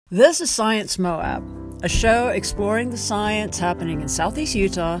This is Science Moab, a show exploring the science happening in southeast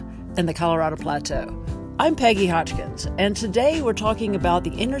Utah and the Colorado Plateau. I'm Peggy Hotchkins, and today we're talking about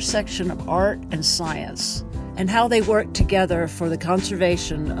the intersection of art and science and how they work together for the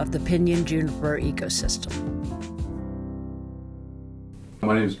conservation of the pinon-juniper ecosystem.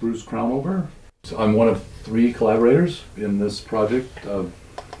 My name is Bruce Crownover. I'm one of 3 collaborators in this project of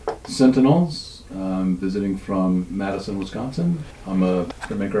Sentinels. I'm visiting from Madison, Wisconsin. I'm a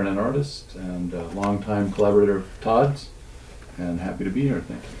printmaker and an artist and a longtime collaborator of Todd's, and happy to be here.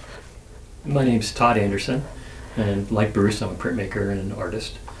 Thank you. My name's Todd Anderson, and like Bruce, I'm a printmaker and an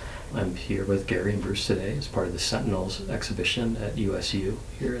artist. I'm here with Gary and Bruce today as part of the Sentinels exhibition at USU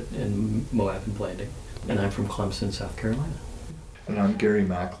here in Moab and Blanding, and I'm from Clemson, South Carolina. And I'm Gary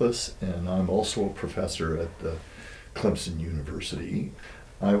Machlis, and I'm also a professor at the Clemson University.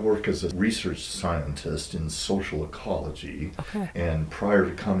 I work as a research scientist in social ecology, and prior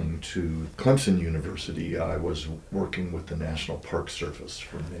to coming to Clemson University, I was working with the National Park Service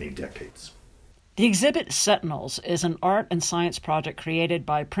for many decades. The exhibit Sentinels is an art and science project created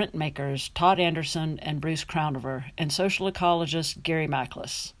by printmakers Todd Anderson and Bruce Crownover and social ecologist Gary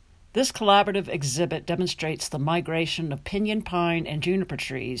Machlis. This collaborative exhibit demonstrates the migration of pinyon pine and juniper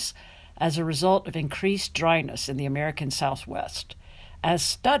trees as a result of increased dryness in the American Southwest, as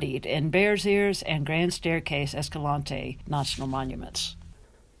studied in Bears Ears and Grand Staircase Escalante national monuments.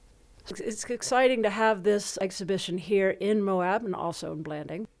 It's exciting to have this exhibition here in Moab and also in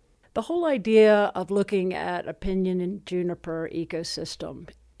Blanding. The whole idea of looking at a pinyon and juniper ecosystem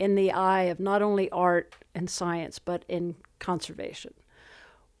in the eye of not only art and science, but in conservation.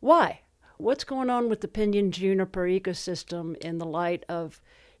 Why? What's going on with the pinyon juniper ecosystem in the light of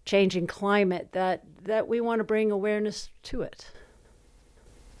changing climate that we want to bring awareness to it?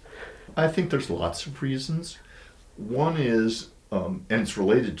 I think there's lots of reasons. One is, and it's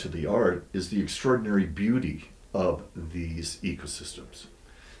related to the art, is the extraordinary beauty of these ecosystems.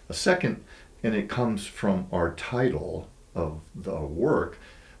 A second, and it comes from our title of the work,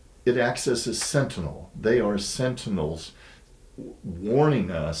 it acts as a sentinel. They are sentinels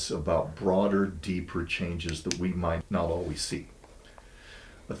warning us about broader, deeper changes that we might not always see.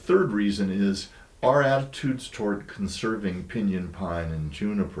 A third reason is our attitudes toward conserving pinyon pine and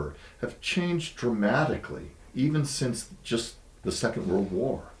juniper have changed dramatically, even since just the Second World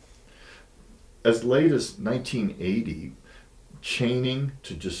War. As late as 1980, chaining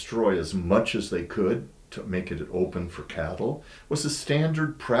to destroy as much as they could to make it open for cattle was a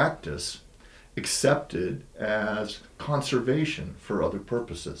standard practice accepted as conservation for other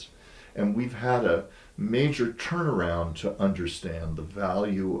purposes. And we've had a major turnaround to understand the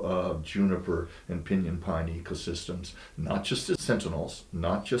value of juniper and pinyon pine ecosystems, not just as sentinels,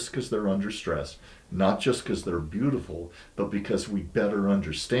 not just because they're under stress, not just because they're beautiful, but because we better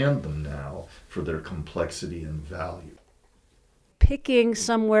understand them now for their complexity and value. Picking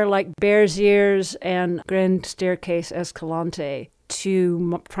somewhere like Bears Ears and Grand Staircase Escalante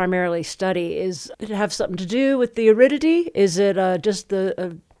to primarily study, does it have something to do with the aridity? Is it just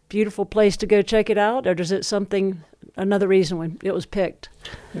a beautiful place to go check it out, or is it another reason when it was picked?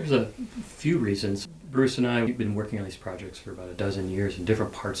 There's a few reasons. Bruce and I, we've been working on these projects for about a dozen years in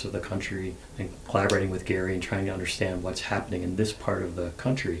different parts of the country and collaborating with Gary and trying to understand what's happening in this part of the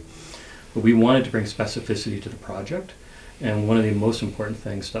country. But we wanted to bring specificity to the project, and one of the most important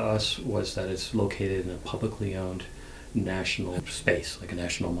things to us was that it's located in a publicly owned national space, like a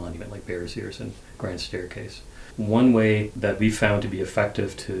national monument like Bears Ears and Grand Staircase. One way that we found to be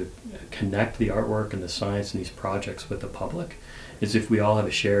effective to connect the artwork and the science in these projects with the public is if we all have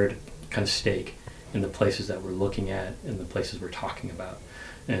a shared kind of stake in the places that we're looking at and the places we're talking about.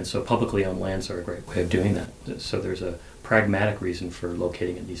 And so publicly owned lands are a great way of doing that. So there's a pragmatic reason for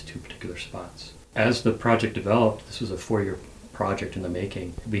locating in these 2 particular spots. As the project developed, this was a 4-year project in the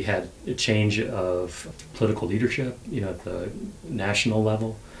making. We had a change of political leadership, at the national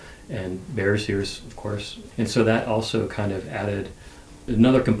level, and Bears Ears, of course. And so that also kind of added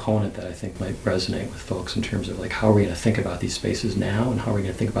another component that I think might resonate with folks in terms of how are we going to think about these spaces now and how are we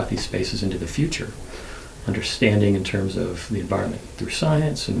going to think about these spaces into the future. Understanding in terms of the environment through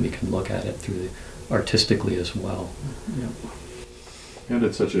science, and we can look at it through artistically as well. Yeah. And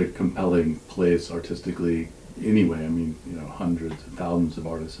it's such a compelling place artistically anyway. I mean, hundreds and thousands of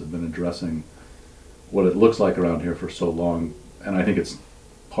artists have been addressing what it looks like around here for so long, and I think it's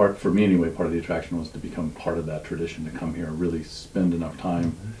part of the attraction was to become part of that tradition, to come here and really spend enough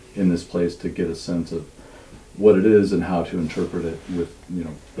time in this place to get a sense of what it is and how to interpret it with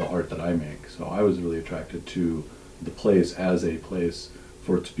the art that I make. So I was really attracted to the place as a place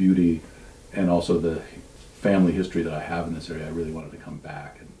for its beauty and also the family history that I have in this area. I really wanted to come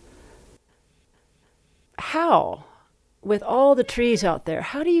back and how, with all the trees out there,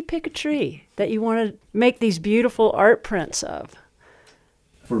 how do you pick a tree that you want to make these beautiful art prints of?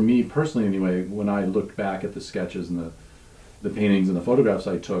 For me personally anyway, when I looked back at the sketches and the paintings and the photographs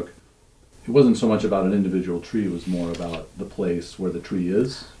I took, it wasn't so much about an individual tree, it was more about the place where the tree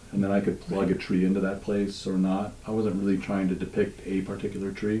is, and then I could plug a tree into that place or not. I wasn't really trying to depict a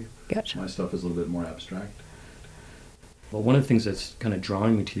particular tree. Gotcha. My stuff is a little bit more abstract. Well, one of the things that's kind of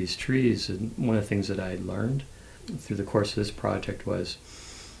drawing me to these trees, and one of the things that I learned through the course of this project, was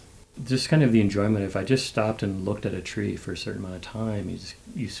just kind of the enjoyment. If I just stopped and looked at a tree for a certain amount of time,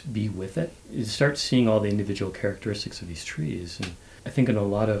 you be with it. You start seeing all the individual characteristics of these trees. And I think in a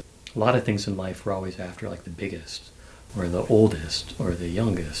lot of things in life, we're always after like the biggest, or the oldest, or the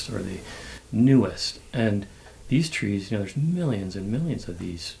youngest, or the newest. And these trees, there's millions and millions of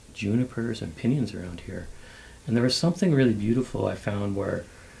these junipers and pinions around here. And there was something really beautiful I found where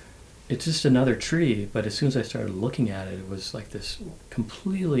it's just another tree, but as soon as I started looking at it, it was like this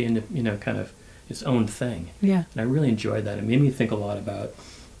completely, kind of its own thing. Yeah. And I really enjoyed that. It made me think a lot about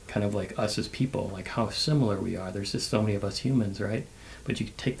kind of like us as people, like how similar we are. There's just so many of us humans, right? But you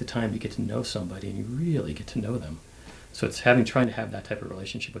take the time to get to know somebody, and you really get to know them. So it's trying to have that type of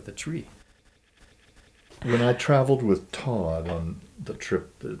relationship with the tree. When I traveled with Todd on the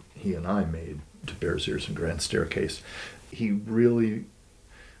trip that he and I made to Bears Ears and Grand Staircase, he really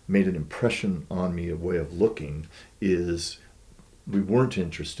made an impression on me. A way of looking is we weren't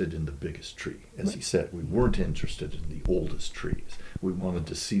interested in the biggest tree. As he said, we weren't interested in the oldest trees. We wanted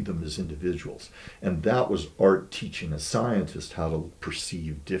to see them as individuals. And that was art teaching a scientist how to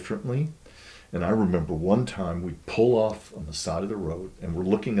perceive differently. And I remember one time we pull off on the side of the road and we're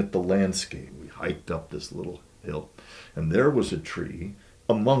looking at the landscape. We hiked up this little hill and there was a tree.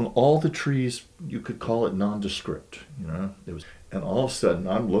 Among all the trees, you could call it nondescript, It was, and all of a sudden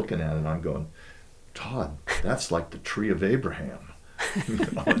I'm looking at it and I'm going, Todd, that's like the tree of Abraham,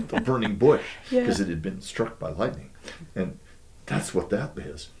 the burning bush, because it had been struck by lightning. And that's what that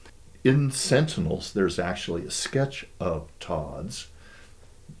is. In Sentinels, there's actually a sketch of Todd's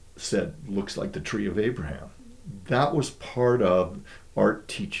said, looks like the tree of Abraham. That was part of art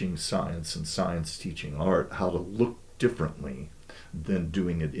teaching science and science teaching art, how to look differently than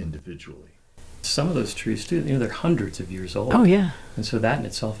doing it individually. Some of those trees, too, they're hundreds of years old. Oh, yeah. And so that in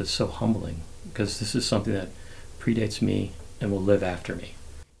itself is so humbling, because this is something that predates me and will live after me.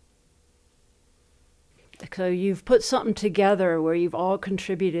 So you've put something together where you've all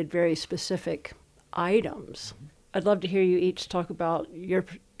contributed very specific items. I'd love to hear you each talk about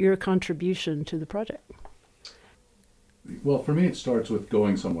your contribution to the project. Well, for me, it starts with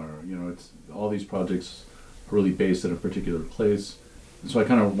going somewhere. It's all these projects are really based at a particular place. So I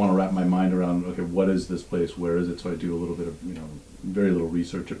kind of want to wrap my mind around, okay, what is this place? Where is it? So I do a little bit of, very little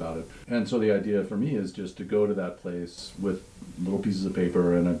research about it. And so the idea for me is just to go to that place with little pieces of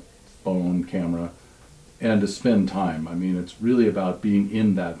paper and a phone camera and to spend time. I mean, it's really about being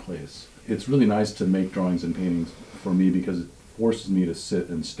in that place. It's really nice to make drawings and paintings for me because it forces me to sit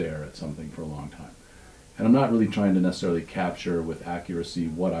and stare at something for a long time. And I'm not really trying to necessarily capture with accuracy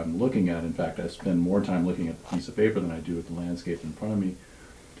what I'm looking at. In fact, I spend more time looking at the piece of paper than I do at the landscape in front of me.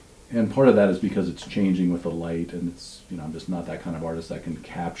 And part of that is because it's changing with the light, and it's, I'm just not that kind of artist that can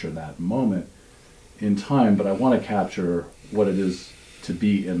capture that moment in time, but I want to capture what it is to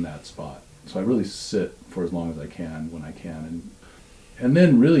be in that spot. So I really sit for as long as I can when I can. And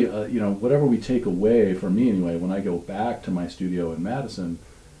then really, whatever we take away, for me anyway, when I go back to my studio in Madison,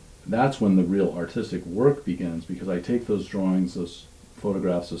 that's when the real artistic work begins, because I take those drawings, those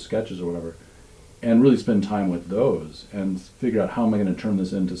photographs, those sketches or whatever, and really spend time with those and figure out how am I going to turn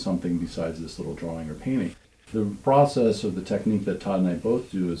this into something besides this little drawing or painting. The process of the technique that Todd and I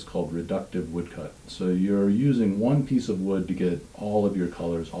both do is called reductive woodcut. So you're using one piece of wood to get all of your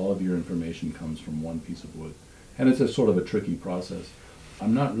colors, all of your information comes from one piece of wood. And it's a sort of a tricky process.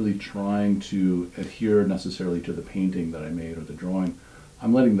 I'm not really trying to adhere necessarily to the painting that I made or the drawing.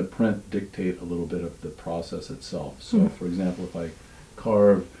 I'm letting the print dictate a little bit of the process itself. So for example, if I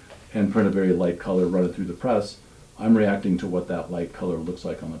carve and print a very light color, run it through the press, I'm reacting to what that light color looks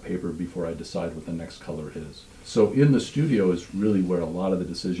like on the paper before I decide what the next color is. So in the studio is really where a lot of the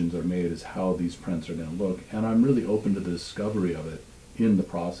decisions are made, is how these prints are going to look. And I'm really open to the discovery of it in the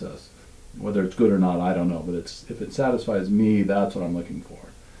process. Whether it's good or not, I don't know, but if it satisfies me, that's what I'm looking for.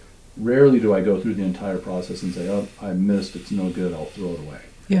 Rarely do I go through the entire process and say, oh, I missed, it's no good, I'll throw it away.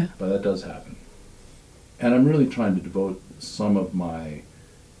 Yeah. But that does happen. And I'm really trying to devote some of my,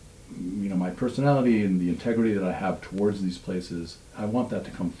 my personality and the integrity that I have towards these places. I want that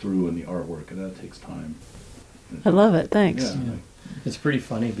to come through in the artwork, and that takes time. I love it, thanks. Yeah. It's pretty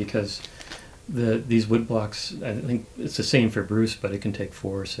funny because these wood blocks, I think it's the same for Bruce, but it can take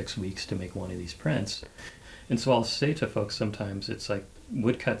 4 or 6 weeks to make one of these prints. And so I'll say to folks sometimes, it's like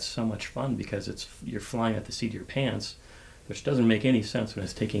woodcut's so much fun because you're flying at the seat of your pants, which doesn't make any sense when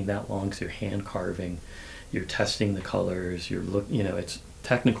it's taking that long because you're hand carving, you're testing the colors, it's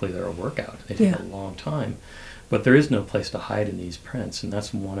technically they're a workout. They take a long time. But there is no place to hide in these prints, and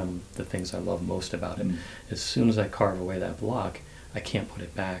that's one of the things I love most about it. As soon as I carve away that block, I can't put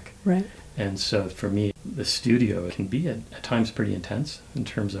it back. Right. And so for me, the studio can be at times pretty intense in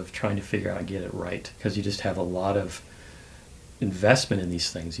terms of trying to figure out how to get it right, because you just have a lot of investment in these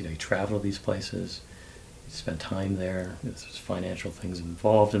things. You travel to these places, you spend time there, there's financial things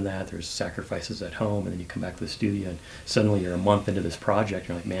involved in that, there's sacrifices at home, and then you come back to the studio and suddenly you're a month into this project,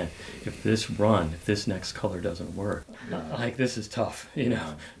 you're like, man, if this next color doesn't work, this is tough,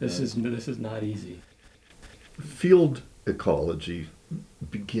 this is not easy. Field ecology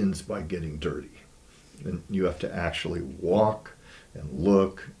begins by getting dirty, and you have to actually walk and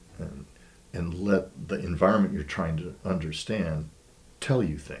look and let the environment you're trying to understand tell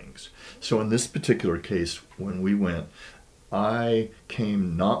you things. So in this particular case, when we went, I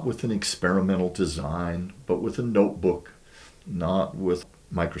came not with an experimental design, but with a notebook, not with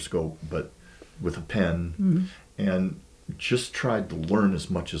microscope, but with a pen, and just tried to learn as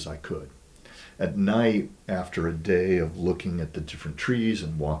much as I could. At night, after a day of looking at the different trees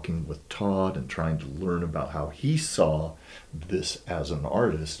and walking with Todd and trying to learn about how he saw this as an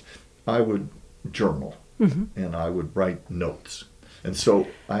artist, I would journal and I would write notes. And so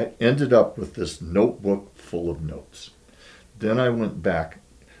I ended up with this notebook full of notes. Then I went back,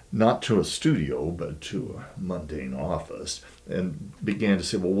 not to a studio, but to a mundane office, and began to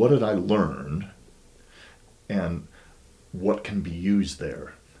say, well, what did I learn? And what can be used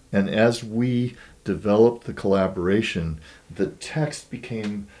there? And as we developed the collaboration, the text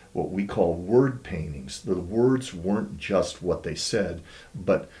became what we call word paintings. The words weren't just what they said,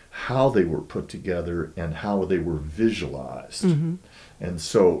 but how they were put together and how they were visualized. And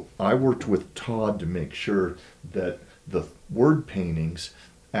so I worked with Todd to make sure that the word paintings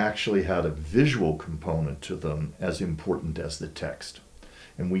actually had a visual component to them as important as the text.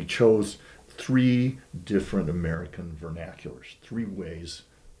 And we chose 3 different American vernaculars, 3 ways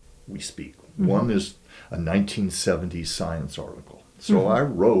we speak. One is a 1970s science article. So I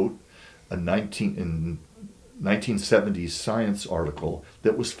wrote a 1970s science article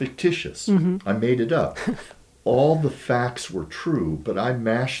that was fictitious. I made it up. All the facts were true, but I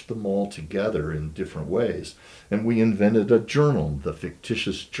mashed them all together in different ways. And we invented a journal, the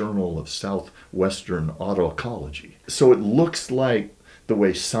fictitious Journal of Southwestern Autoecology. So it looks like the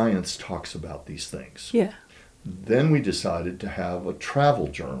way science talks about these things. Yeah. Then we decided to have a travel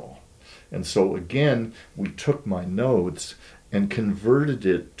journal. And so again, we took my notes and converted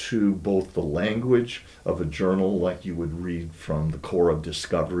it to both the language of a journal like you would read from the Corps of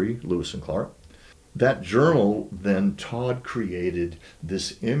Discovery, Lewis and Clark. That journal, then Todd created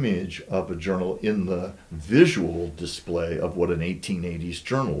this image of a journal in the visual display of what an 1880s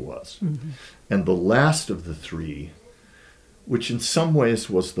journal was. And the last of the 3, which in some ways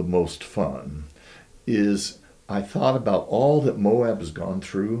was the most fun, is I thought about all that Moab has gone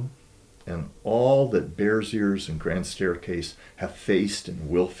through and all that Bears Ears and Grand Staircase have faced and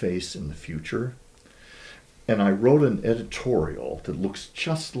will face in the future. And I wrote an editorial that looks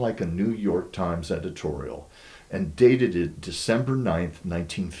just like a New York Times editorial and dated it December 9th,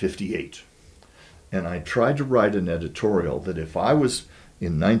 1958. And I tried to write an editorial that if I was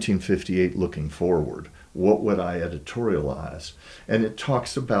in 1958 looking forward, what would I editorialize? And it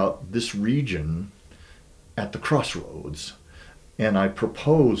talks about this region at the crossroads. And I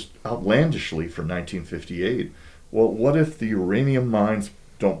proposed outlandishly for 1958, well, what if the uranium mines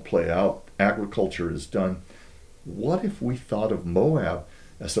don't play out, agriculture is done? What if we thought of Moab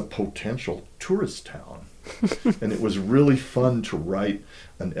as a potential tourist town? And it was really fun to write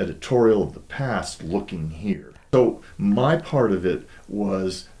an editorial of the past looking here. So my part of it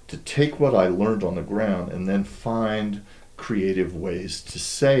was to take what I learned on the ground and then find creative ways to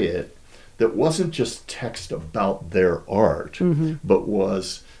say it that wasn't just text about their art, but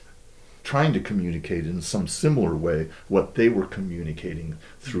was trying to communicate in some similar way what they were communicating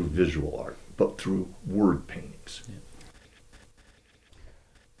through visual art, but through word paintings. Yeah.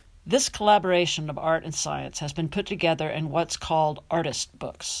 This collaboration of art and science has been put together in what's called artist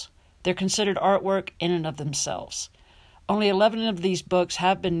books. They're considered artwork in and of themselves. Only 11 of these books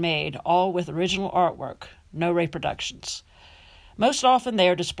have been made, all with original artwork, no reproductions. Most often they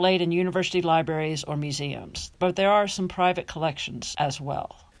are displayed in university libraries or museums, but there are some private collections as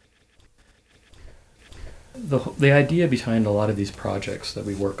well. The idea behind a lot of these projects that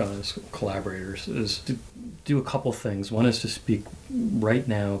we work on as collaborators is to do a couple things. One is to speak right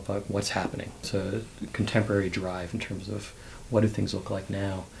now about what's happening. It's a contemporary drive in terms of what do things look like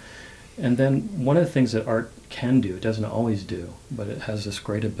now. And then one of the things that art can do, it doesn't always do, but it has this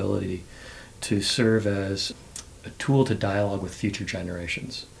great ability to serve as a tool to dialogue with future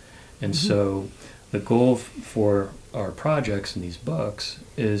generations. And so the goal for our projects in these books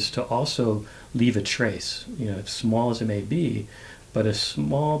is to also leave a trace, as small as it may be, but a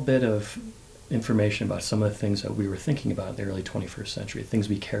small bit of information about some of the things that we were thinking about in the early 21st century, things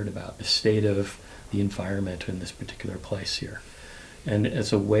we cared about, the state of the environment in this particular place here. And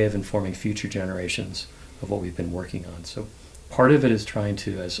it's a way of informing future generations of what we've been working on. So part of it is trying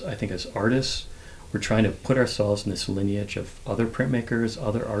to, as artists, we're trying to put ourselves in this lineage of other printmakers,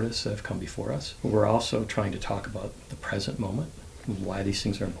 other artists that have come before us. But we're also trying to talk about the present moment, why these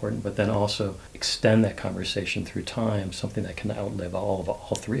things are important, but then also extend that conversation through time, something that can outlive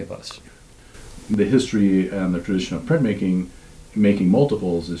all three of us. The history and the tradition of printmaking, making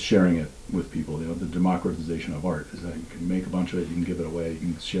multiples, is sharing it with people. The democratization of art is that you can make a bunch of it, you can give it away, you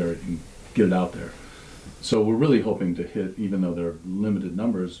can share it, you can get it out there. So we're really hoping to hit, even though there are limited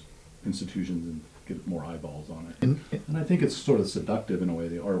numbers, institutions and get more eyeballs on it. And I think it's sort of seductive in a way.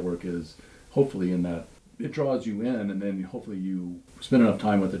 The artwork is hopefully in that it draws you in, and then hopefully you spend enough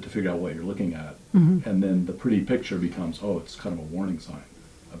time with it to figure out what you're looking at. And then the pretty picture becomes, it's kind of a warning sign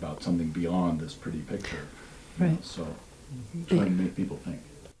about something beyond this pretty picture. Right. So trying to make people think.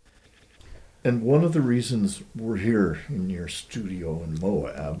 And one of the reasons we're here in your studio in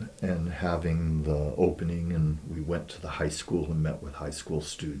Moab and having the opening, and we went to the high school and met with high school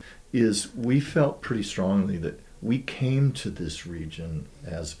students, is we felt pretty strongly that we came to this region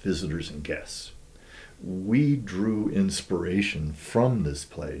as visitors and guests. We drew inspiration from this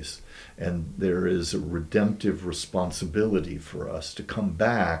place, and there is a redemptive responsibility for us to come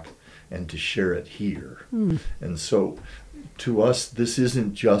back and to share it here. And so to us, this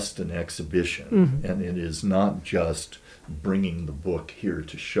isn't just an exhibition, and it is not just bringing the book here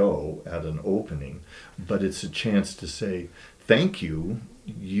to show at an opening, but it's a chance to say, thank you,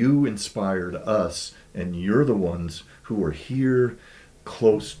 you inspired us, and you're the ones who are here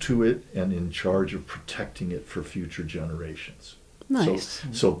close to it and in charge of protecting it for future generations. Nice.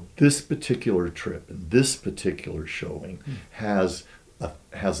 So this particular trip and this particular showing has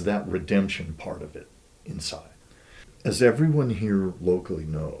that redemption part of it inside. As everyone here locally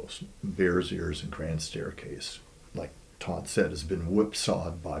knows, Bears Ears and Grand Staircase, like Todd said, has been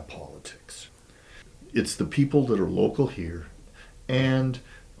whipsawed by politics. It's the people that are local here and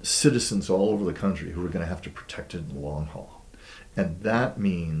citizens all over the country who are going to have to protect it in the long haul. And that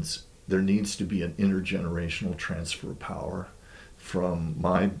means there needs to be an intergenerational transfer of power from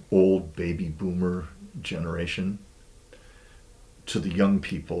my old baby boomer generation to the young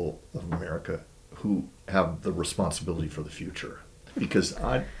people of America who have the responsibility for the future. Because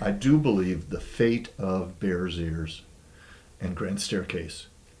I do believe the fate of Bears Ears and Grand Staircase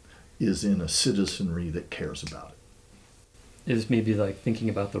is in a citizenry that cares about it. Is maybe like thinking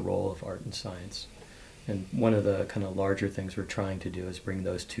about the role of art and science. And one of the kind of larger things we're trying to do is bring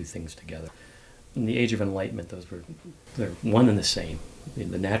those two things together. In the Age of Enlightenment, they're one and the same.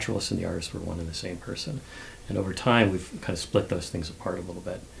 The naturalists and the artists were one and the same person. And over time, we've kind of split those things apart a little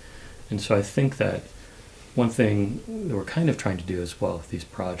bit. And so I think that one thing that we're kind of trying to do as well with these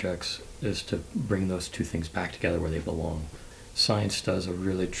projects is to bring those two things back together where they belong. Science does a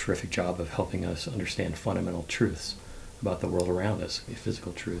really terrific job of helping us understand fundamental truths about the world around us. It can be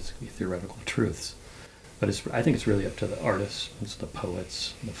physical truths, it can be theoretical truths. But I think it's really up to the artists, it's the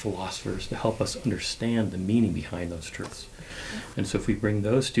poets, the philosophers to help us understand the meaning behind those truths. And so if we bring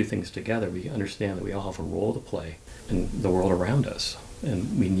those two things together, we understand that we all have a role to play in the world around us,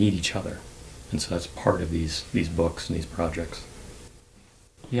 and we need each other. And so that's part of these books and these projects.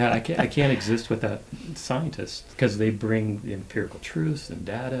 Yeah, I can't exist without scientists because they bring the empirical truths and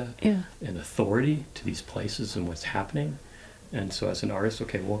data and authority to these places and what's happening. And so as an artist,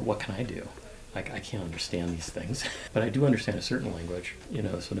 okay, well, what can I do? I can't understand these things, but I do understand a certain language,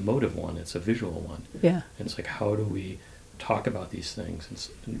 so the motive one, it's a visual one. Yeah. And it's like, how do we talk about these things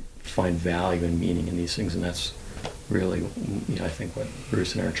and find value and meaning in these things? And that's really, I think what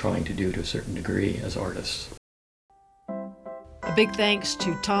Bruce and I are trying to do to a certain degree as artists. A big thanks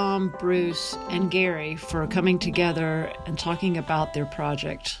to Tom, Bruce, and Gary for coming together and talking about their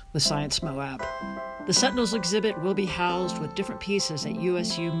project, the Science Moab. The Sentinels exhibit will be housed with different pieces at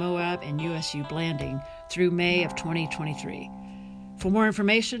USU Moab and USU Blanding through May of 2023. For more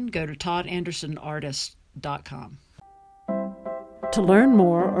information, go to toddandersonartist.com. To learn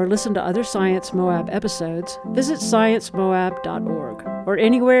more or listen to other Science Moab episodes, visit sciencemoab.org or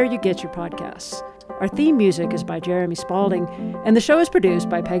anywhere you get your podcasts. Our theme music is by Jeremy Spalding, and the show is produced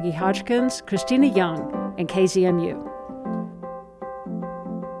by Peggy Hodgkins, Christina Young, and KZMU.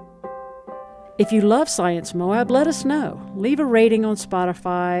 If you love Science Moab, let us know. Leave a rating on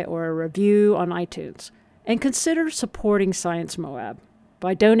Spotify or a review on iTunes. And consider supporting Science Moab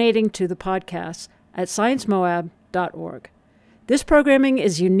by donating to the podcast at sciencemoab.org. This programming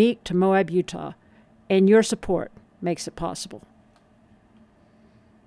is unique to Moab, Utah, and your support makes it possible.